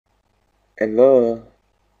Hello,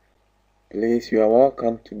 please, you are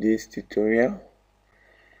welcome to this tutorial.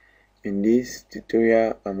 In this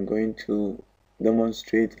tutorial, I'm going to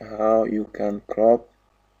demonstrate how you can crop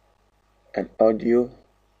an audio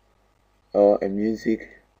or a music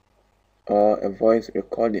or a voice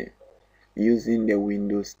recording using the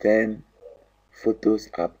Windows 10 Photos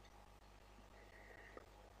app.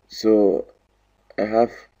 So I have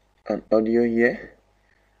an audio here.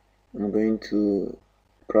 I'm going to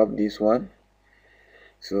crop this one.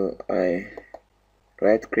 So I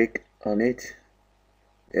right click on it,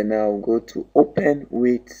 then I'll go to open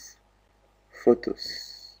with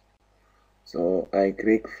photos. So I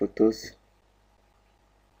click photos.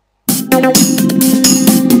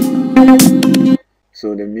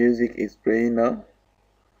 So the music is playing now.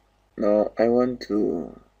 Now I want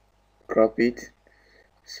to crop it,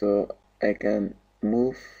 so I can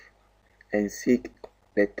move and seek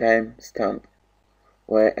the time stamp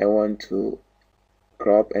where I want to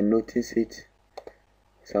crop and notice it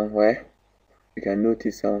somewhere. You can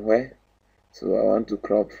notice somewhere. So I want to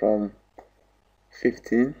crop from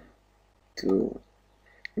 15 to,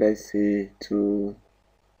 let's say, to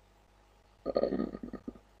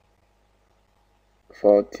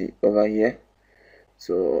 40 over here.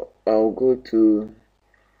 So I'll go to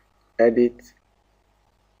edit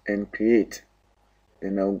and create,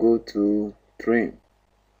 then I'll go to trim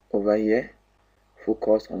over here,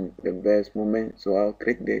 focus on the best moment. So I'll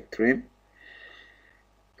click the trim.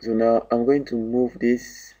 So now I'm going to move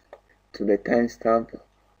this to the timestamp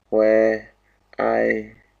where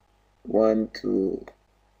I want to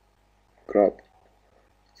crop.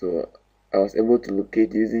 So I was able to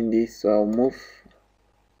locate using this, so I'll move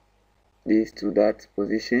this to that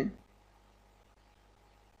position.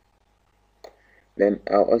 Then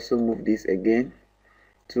I'll also move this again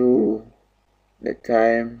to the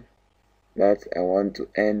time that I want to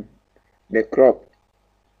end the crop.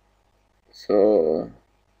 So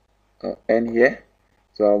I'll end here.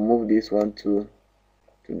 So I'll move this one to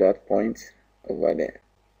that point over there.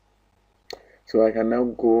 So I can now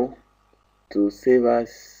go to save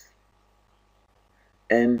as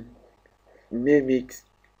and name it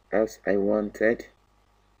as I wanted.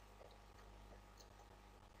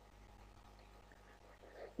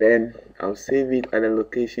 Then I'll save it at the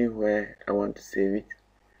location where I want to save it.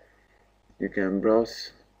 You can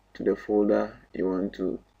browse to the folder you want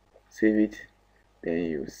to save it, then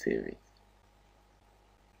you save it.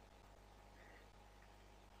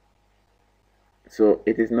 So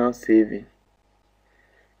it is now saving.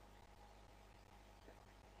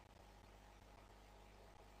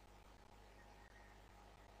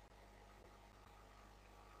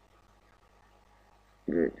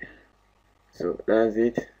 Good. So that's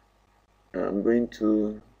it. I'm going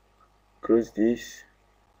to close this,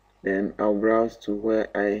 then I'll browse to where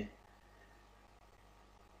I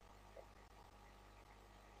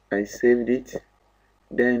saved it.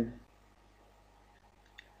 Then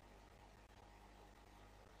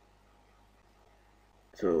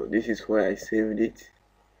so this is where I saved it.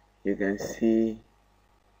 You can see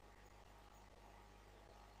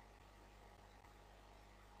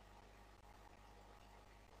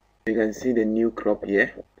the new crop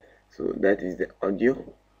here. So that is the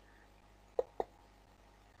audio.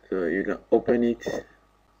 So you can open it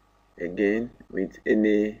again with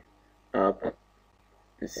any app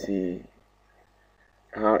to see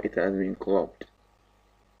how it has been cropped.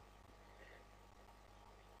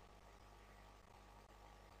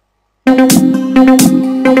 So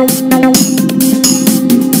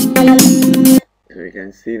you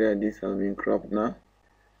can see that this has been cropped now,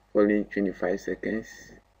 only 25 seconds.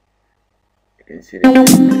 You can see that.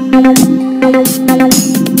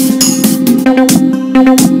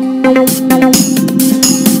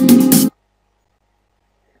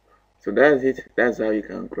 So that's it. That's how you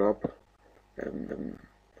can crop an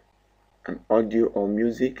audio or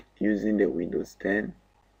music using the Windows 10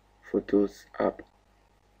 Photos app.